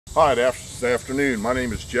Hi, this afternoon. My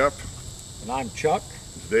name is Jeff. And I'm Chuck.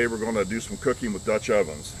 Today we're going to do some cooking with Dutch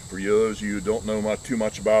ovens. For those of you who don't know too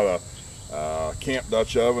much about a camp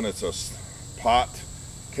Dutch oven, it's a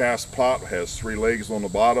cast pot. It has 3 legs on the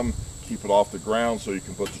bottom. Keep it off the ground so you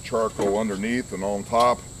can put the charcoal underneath and on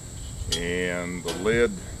top. And the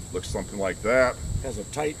lid looks something like that. Has a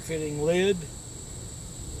tight fitting lid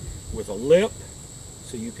with a lip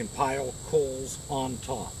so you can pile coals on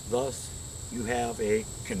top. Thus, you have a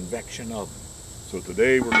convection oven. So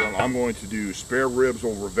today I'm going to do spare ribs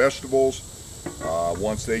over vegetables.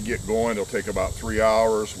 Once they get going, it'll take about 3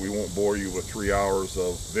 hours. We won't bore you with 3 hours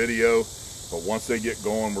of video, but once they get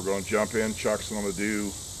going, we're going to jump in. Chuck's going to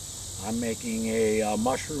do. I'm making a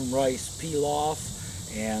mushroom rice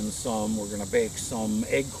pilaf, and we're going to bake some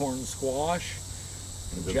acorn squash.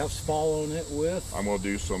 And Jeff's following it with. I'm going to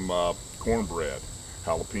do some cornbread,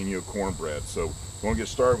 jalapeno cornbread. So we're going to get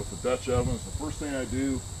started with the Dutch ovens. The first thing I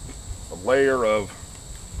do, a layer of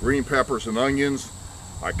green peppers and onions.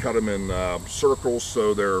 I cut them in circles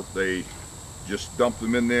so they just dump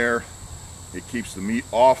them in there. It keeps the meat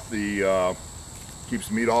off the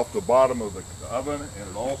bottom of the oven, and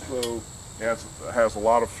it also has a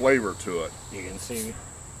lot of flavor to it. You can see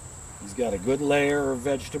he's got a good layer of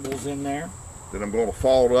vegetables in there. Then I'm going to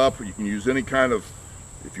follow it up. You can use any kind of,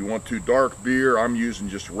 if you want to, dark beer. I'm using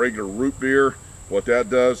just regular root beer. What that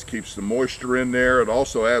does, keeps the moisture in there. It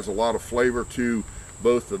also adds a lot of flavor to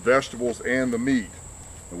both the vegetables and the meat.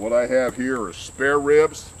 And what I have here is spare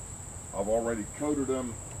ribs. I've already coated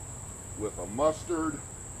them with a mustard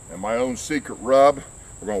and my own secret rub.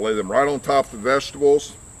 We're going to lay them right on top of the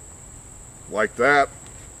vegetables, like that.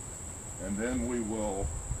 And then we will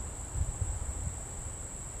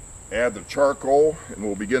add the charcoal and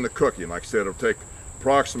we'll begin the cooking. Like I said, it'll take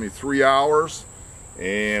approximately 3 hours.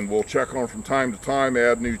 And we'll check on from time to time,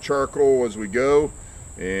 add new charcoal as we go,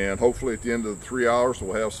 and hopefully at the end of the 3 hours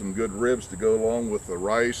we'll have some good ribs to go along with the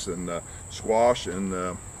rice and squash and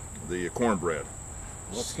the cornbread.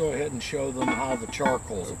 Let's go ahead and show them how the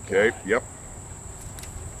charcoal's applied. Okay, yep.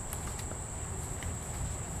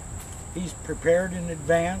 He's prepared in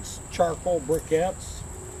advance charcoal briquettes.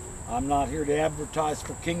 I'm not here to advertise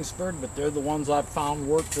for Kingsford, but they're the ones I've found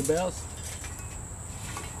work the best.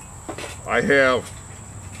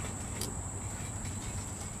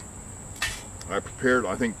 I prepared,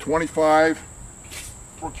 I think, 25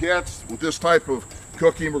 briquettes. With this type of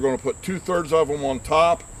cooking, we're going to put 2/3 of them on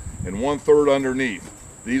top and 1/3 underneath.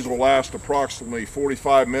 These will last approximately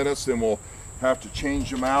 45 minutes, then we'll have to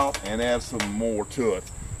change them out and add some more to it.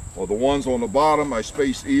 Well, the ones on the bottom I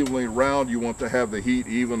space evenly around. You want to have the heat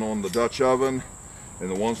even on the Dutch oven. And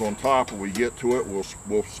the ones on top, when we get to it,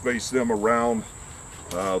 we'll space them around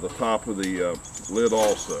the top of the lid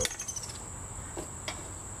also.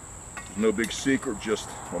 No big secret, just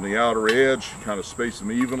on the outer edge, kind of space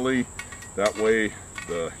them evenly. That way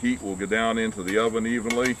the heat will go down into the oven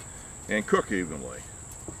evenly and cook evenly.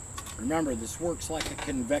 Remember, this works like a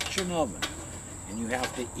convection oven, and you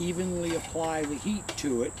have to evenly apply the heat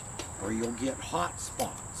to it or you'll get hot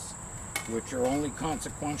spots, which are only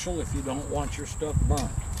consequential if you don't want your stuff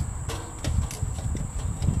burnt.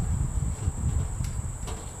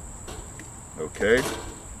 Okay,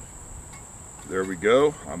 there we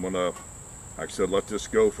go. I'm gonna, like I said, let this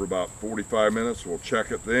go for about 45 minutes. We'll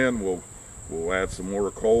check it then. We'll add some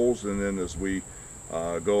more coals, and then as we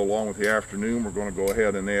go along with the afternoon, we're going to go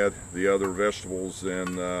ahead and add the other vegetables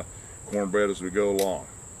and cornbread as we go along.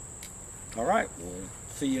 All right, we'll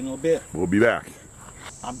see you in a bit. We'll be back.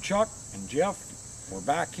 I'm Chuck and Jeff. We're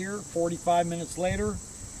back here 45 minutes later,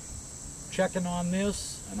 checking on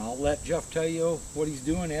this, and I'll let Jeff tell you what he's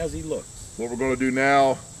doing as he looks. What we're going to do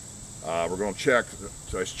now, we're going to check.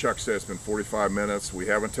 As Chuck said, it's been 45 minutes. We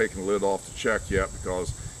haven't taken the lid off to check yet,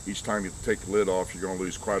 because each time you take the lid off, you're going to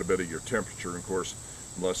lose quite a bit of your temperature. And of course,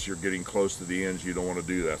 unless you're getting close to the ends, you don't want to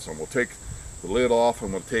do that. So I'm going to take the lid off.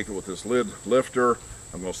 I'm going to take it with this lid lifter.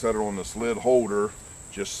 I'm going to set it on this lid holder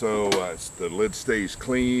just so the lid stays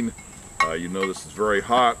clean. You know this is very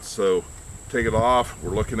hot, so take it off.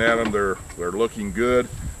 We're looking at them. They're looking good.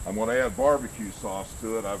 I'm going to add barbecue sauce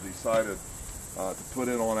to it. I've decided to put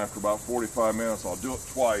it on after about 45 minutes. I'll do it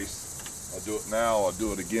twice. I'll do it now. I'll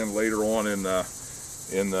do it again later on we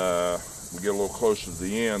get a little closer to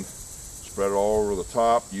the end. Spread it all over the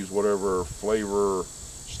top. Use whatever flavor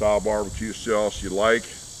style barbecue sauce you like.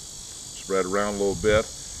 Spread it around a little bit.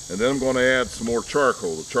 And then I'm going to add some more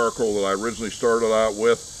charcoal. The charcoal that I originally started out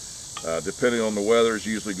with, depending on the weather, is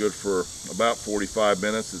usually good for about 45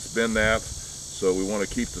 minutes. It's been that. So we want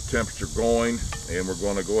to keep the temperature going, and we're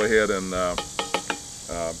going to go ahead and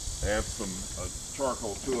add some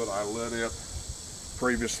charcoal to it. I let it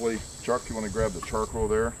previously. Chuck, you want to grab the charcoal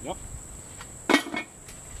there? Yep.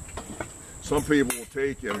 Some people will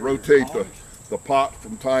take and rotate the pot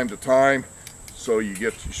from time to time, so you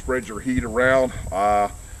spread your heat around. I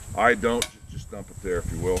don't. Just dump it there,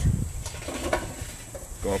 if you will.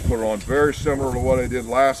 Going to put it on very similar to what I did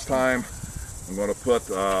last time. I'm going to put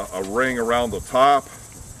a ring around the top,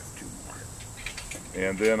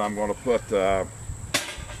 and then I'm going to put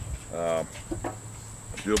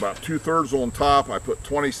do about 2/3 on top. I put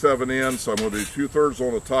 27 in, so I'm going to do 2/3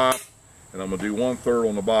 on the top, and I'm going to do 1/3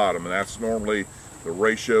 on the bottom, and that's normally the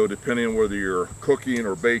ratio, depending on whether you're cooking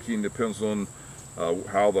or baking, depends on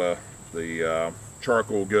how the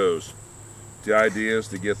charcoal goes. The idea is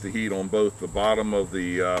to get the heat on both the bottom of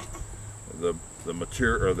the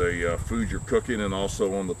material or the food you're cooking, and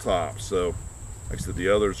also on the top. So like I said, the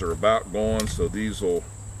others are about gone, so these we're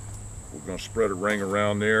going to spread a ring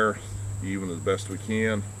around there even as best we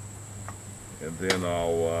can, and then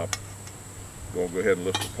I'll go ahead and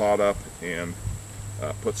lift the pot up and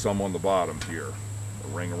put some on the bottom here, a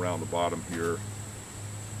ring around the bottom here,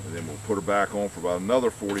 and then we'll put her back on for about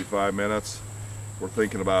another 45 minutes. We're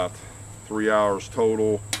thinking about 3 hours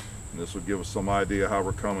total, and this will give us some idea how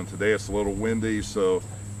we're coming. Today it's a little windy, so it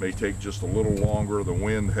may take just a little longer. The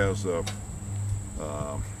wind has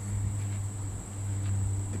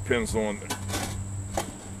depends on,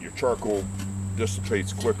 your charcoal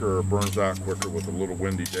dissipates quicker or burns out quicker with a little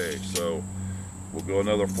windy day. So we'll go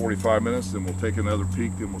another 45 minutes, then we'll take another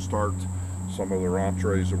peek, then we'll start some of the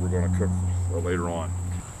entrees that we're going to cook later on.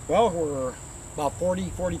 Well, we're about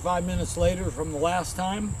 40-45 minutes later from the last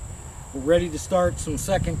time. We're ready to start some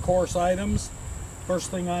second course items. First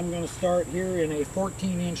thing I'm going to start here in a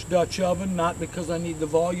 14-inch Dutch oven, not because I need the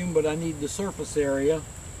volume, but I need the surface area,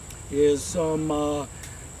 is some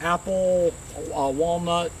apple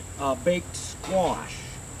walnut baked squash.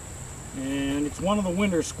 And it's one of the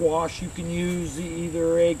winter squash. You can use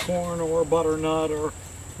either acorn or butternut or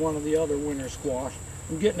one of the other winter squash.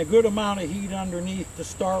 I'm getting a good amount of heat underneath to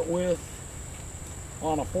start with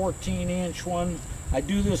on a 14-inch one. I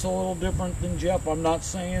do this a little different than Jeff. I'm not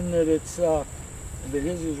saying that it's that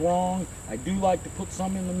his is wrong. I do like to put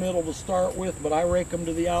some in the middle to start with, but I rake them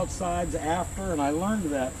to the outsides after, and I learned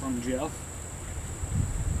that from Jeff.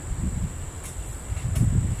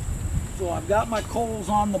 So I've got my coals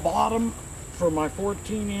on the bottom for my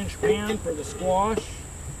 14-inch pan for the squash,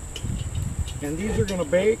 and these are going to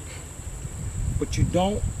bake, but you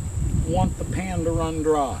don't want the pan to run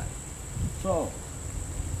dry. So,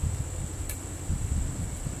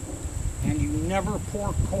 and you never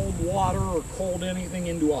pour cold water or cold anything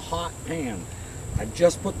into a hot pan. I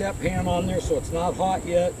just put that pan on there, so it's not hot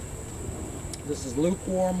yet. This is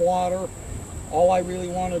lukewarm water. All I really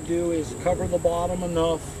want to do is cover the bottom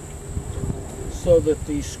enough so that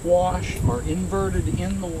the squash are inverted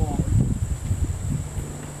in the water.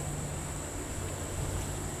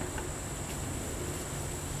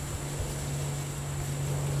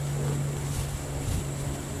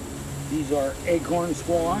 These are acorn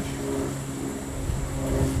squash.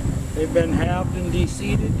 They've been halved and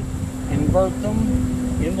de-seeded. Invert them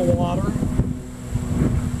in the water.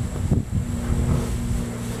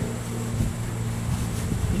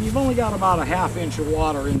 And you've only got about a ½ inch of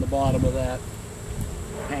water in the bottom of that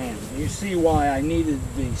pan. You see why I needed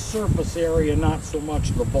the surface area, not so much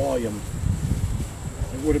the volume.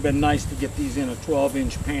 It would have been nice to get these in a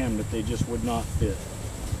 12-inch pan, but they just would not fit.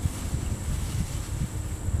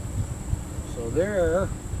 So there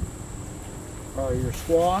are your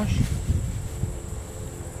squash.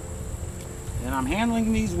 And I'm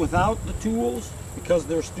handling these without the tools because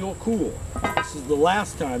they're still cool. This is the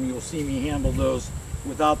last time you'll see me handle those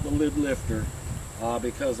without the lid lifter,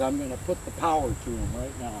 because I'm going to put the power to them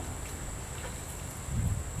right now.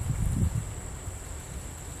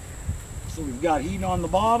 So we've got heat on the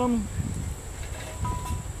bottom.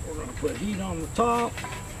 We're going to put heat on the top.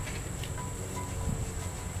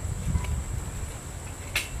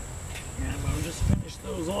 And I'll just finish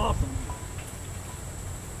those off.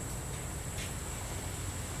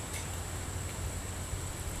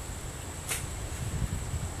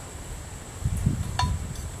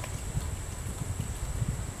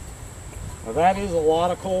 Now that is a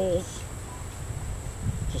lot of coals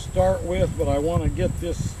to start with, but I want to get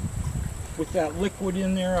this, with that liquid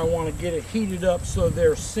in there, I want to get it heated up so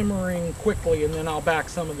they're simmering quickly, and then I'll back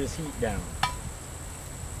some of this heat down.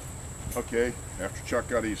 Okay, after Chuck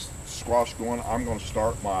got his squash going, I'm going to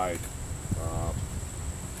start my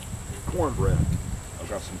cornbread. I've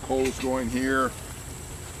got some coals going here.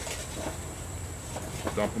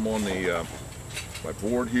 Dump them on the my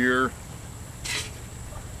board here.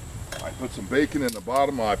 I put some bacon in the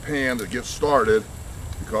bottom of my pan to get started,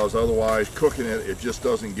 because otherwise cooking it just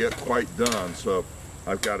doesn't get quite done. So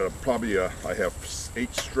I've got I have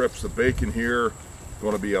 8 strips of bacon here,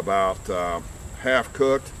 going to be about half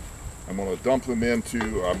cooked. I'm going to dump them I'm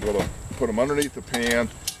going to put them underneath the pan.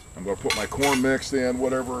 I'm going to put my corn mix in,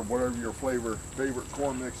 whatever your favorite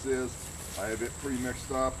corn mix is. I have it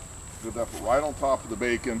pre-mixed up. Put that right on top of the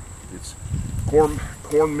bacon. It's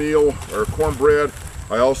cornmeal or cornbread.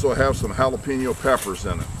 I also have some jalapeno peppers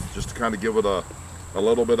in it, just to kind of give it a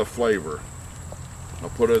little bit of flavor. I'll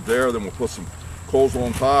put it there, then we'll put some coals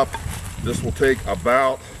on top. This will take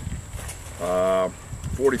about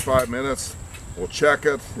 45 minutes. We'll check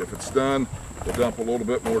it. If it's done, we'll dump a little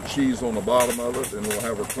bit more cheese on the bottom of it, and we'll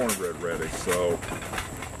have our cornbread ready. So,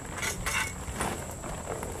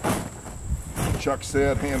 Chuck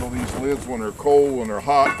said, handle these lids when they're cold. When they're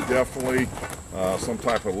hot, definitely some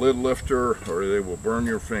type of lid lifter, or they will burn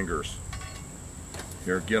your fingers.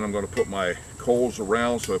 Here again, I'm going to put my coals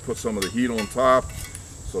around, so I put some of the heat on top.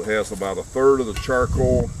 So it has about 1/3 of the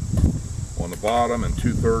charcoal on the bottom and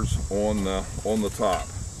 2/3 on the top.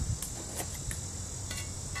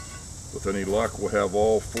 With any luck, we'll have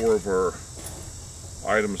all 4 of our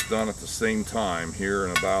items done at the same time here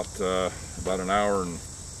in about an hour and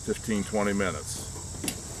 15-20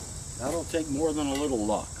 minutes. That'll take more than a little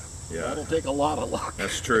luck. Yeah, that'll take a lot of luck.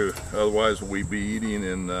 That's true. Otherwise, we'd be eating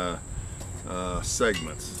in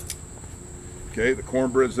segments. Okay, the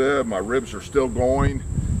cornbread's there. My ribs are still going.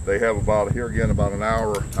 They have about an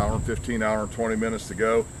hour and 15, hour and 20 minutes to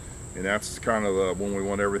go, and that's kind of when we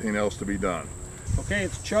want everything else to be done. Okay,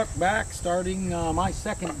 it's Chuck back, starting my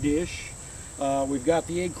second dish. We've got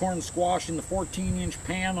the acorn squash in the 14-inch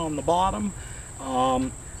pan on the bottom.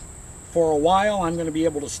 For a while, I'm going to be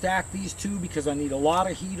able to stack these two because I need a lot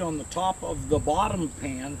of heat on the top of the bottom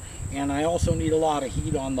pan, and I also need a lot of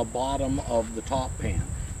heat on the bottom of the top pan.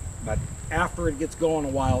 But after it gets going a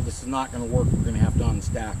while, this is not going to work. We're going to have to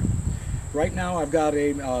unstack them. Right now, I've got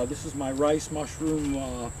this is my rice mushroom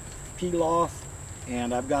pilaf,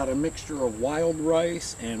 and I've got a mixture of wild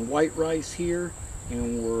rice and white rice here,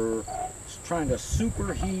 and we're trying to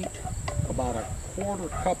superheat about 1/4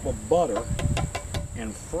 cup of butter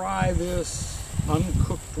and fry this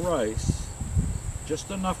uncooked rice just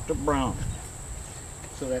enough to brown it.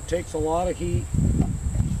 So that takes a lot of heat,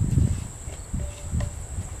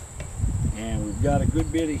 and we've got a good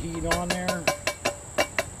bit of heat on there.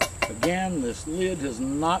 Again, this lid has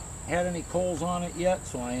not had any coals on it yet,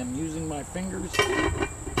 so I am using my fingers. I'm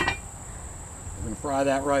going to fry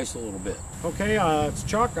that rice a little bit. Okay, it's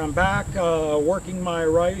Chuck. I'm back working my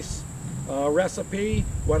rice recipe.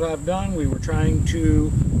 What I've done, we were trying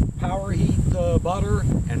to power heat the butter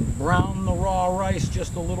and brown the raw rice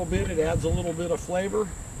just a little bit. It adds a little bit of flavor.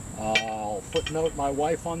 I'll footnote my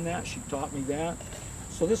wife on that. She taught me that.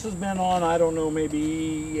 So this has been on, I don't know,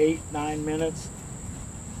 maybe 8-9 minutes.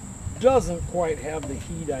 Doesn't quite have the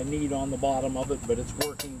heat I need on the bottom of it, but it's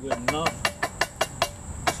working good enough.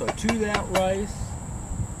 So to that rice,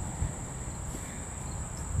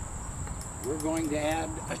 we're going to add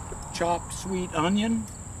a chopped sweet onion.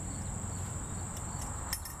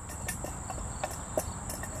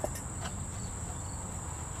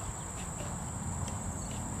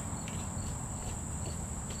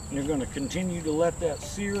 You're going to continue to let that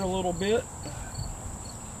sear a little bit.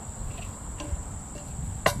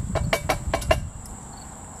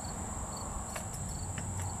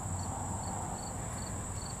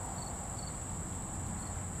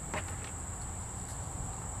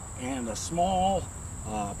 And a small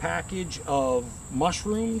package of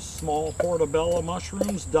mushrooms, small portobello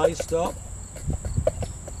mushrooms, diced up.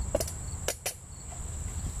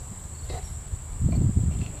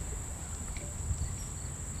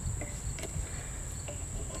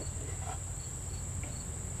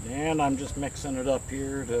 And I'm just mixing it up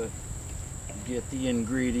here to get the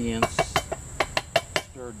ingredients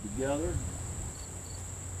stirred together.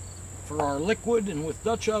 For our liquid, and with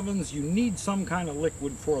Dutch ovens, you need some kind of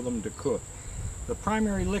liquid for them to cook. The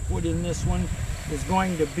primary liquid in this one is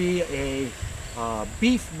going to be a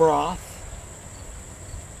beef broth,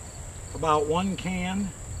 about 1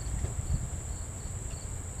 can.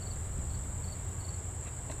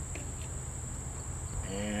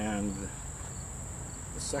 And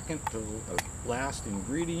the second to last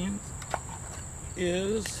ingredient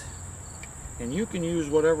is, and you can use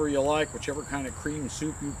whatever you like, whichever kind of cream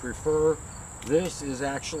soup you prefer. This is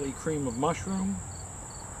actually cream of mushroom.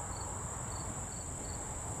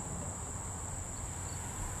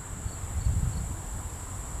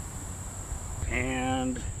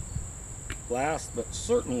 And last but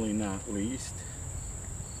certainly not least,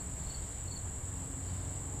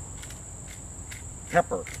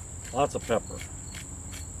 pepper. Lots of pepper.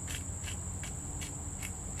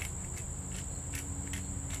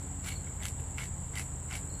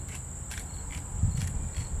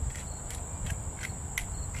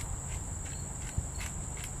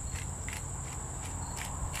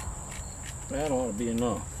 That ought to be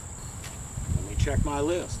enough. Let me check my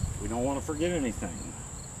list. We don't want to forget anything.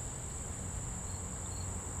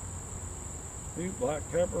 Wheat, black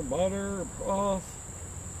pepper, butter, broth,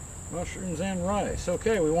 mushrooms, and rice.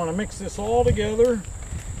 Okay, we want to mix this all together.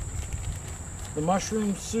 The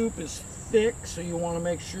mushroom soup is thick, so you want to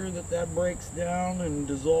make sure that that breaks down and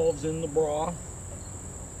dissolves in the broth.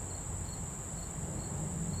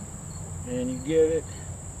 And you get it,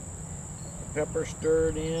 the pepper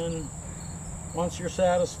stirred in. Once you're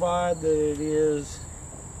satisfied that it is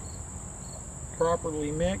properly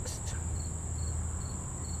mixed,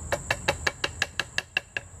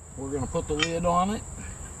 we're going to put the lid on it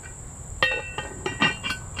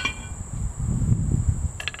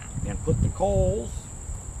and put the coals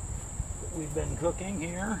that we've been cooking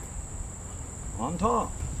here on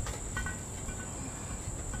top.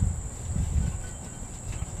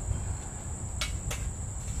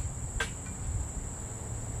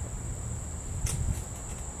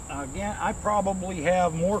 Again, I probably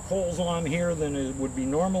have more coals on here than it would be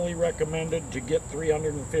normally recommended to get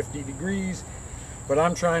 350 degrees, but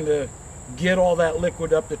I'm trying to get all that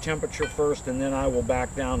liquid up to temperature first, and then I will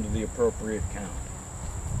back down to the appropriate count.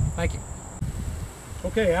 Thank you.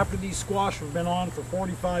 Okay, after these squash have been on for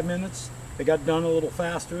 45 minutes, they got done a little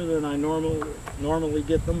faster than I normally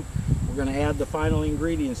get them. We're going to add the final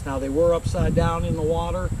ingredients. Now, they were upside down in the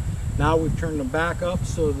water. Now we've turned them back up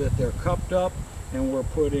so that they're cupped up. And we're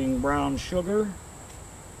putting brown sugar,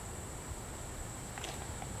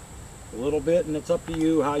 a little bit, and it's up to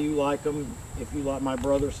you how you like them. If you like, my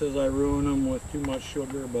brother says I ruin them with too much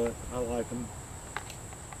sugar, but I like them.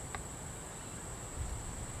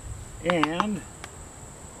 And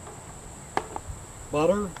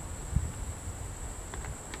butter,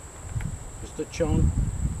 just a chunk.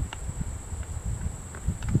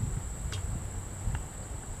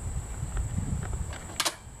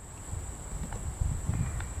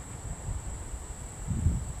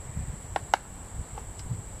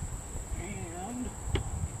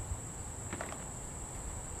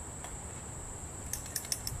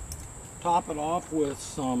 Top it off with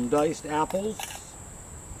some diced apples.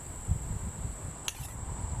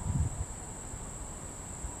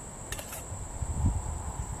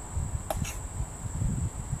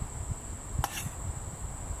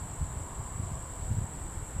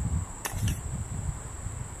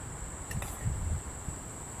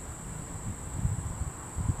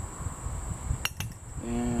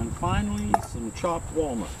 And finally, some chopped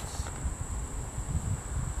walnuts.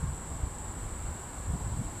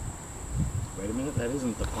 Wait a minute, that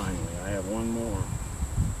isn't the finally. I have one more.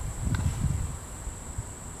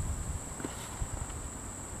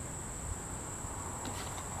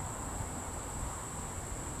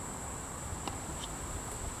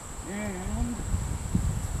 And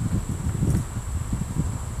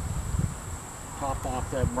top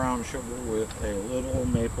off that brown sugar with a little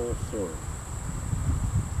maple syrup.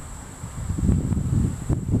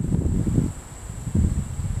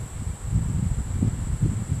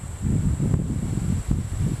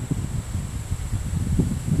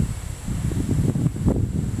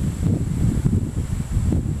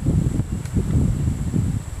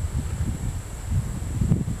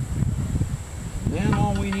 Then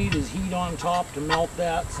all we need is heat on top to melt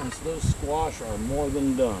that, since those squash are more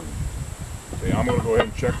than done. Okay, I'm going to go ahead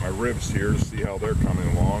and check my ribs here to see how they're coming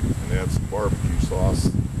along and add some barbecue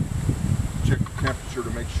sauce. Check the temperature to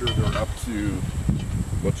make sure they're up to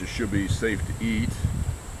what you should be safe to eat.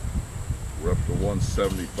 We're up to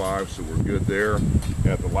 175, so we're good there.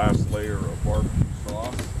 Add the last layer of barbecue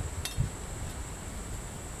sauce.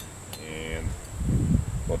 And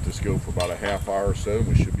let this go for about a half hour or so and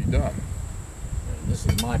we should be done. And this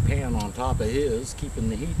is my pan on top of his, keeping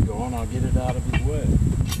the heat going. I'll get it out of his way.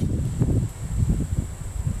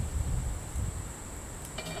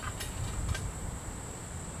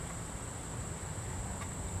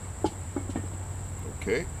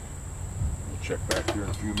 Okay, we'll check back here in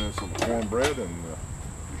a few minutes on the cornbread and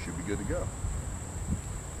we should be good to go.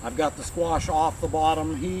 I've got the squash off the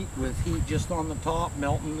bottom heat with heat just on the top,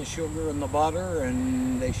 melting the sugar and the butter,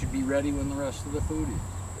 and they should be ready when the rest of the food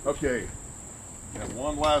is. Okay, and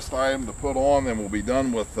one last item to put on, then we'll be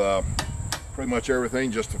done with pretty much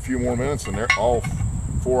everything. Just a few more minutes and all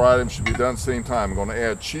 4 items should be done at the same time. I'm going to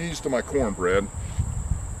add cheese to my cornbread,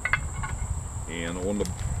 and on the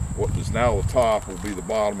what is now the top will be the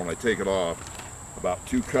bottom when I take it off. About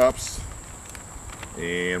 2 cups,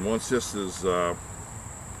 and once this is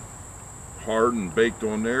hard and baked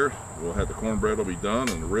on there, we'll have the cornbread will be done,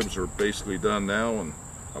 and the ribs are basically done now, and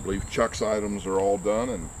I believe Chuck's items are all done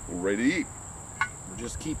and we're ready to eat. We're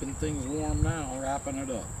just keeping things warm now, wrapping it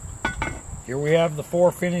up. Here we have the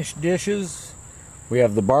 4 finished dishes. We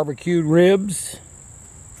have the barbecued ribs.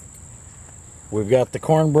 We've got the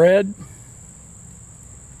cornbread.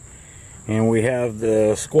 And we have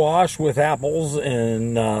the squash with apples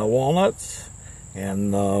and walnuts.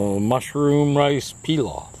 And the mushroom rice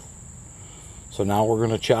pilaf. So now we're going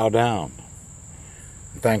to chow down.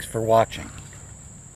 Thanks for watching.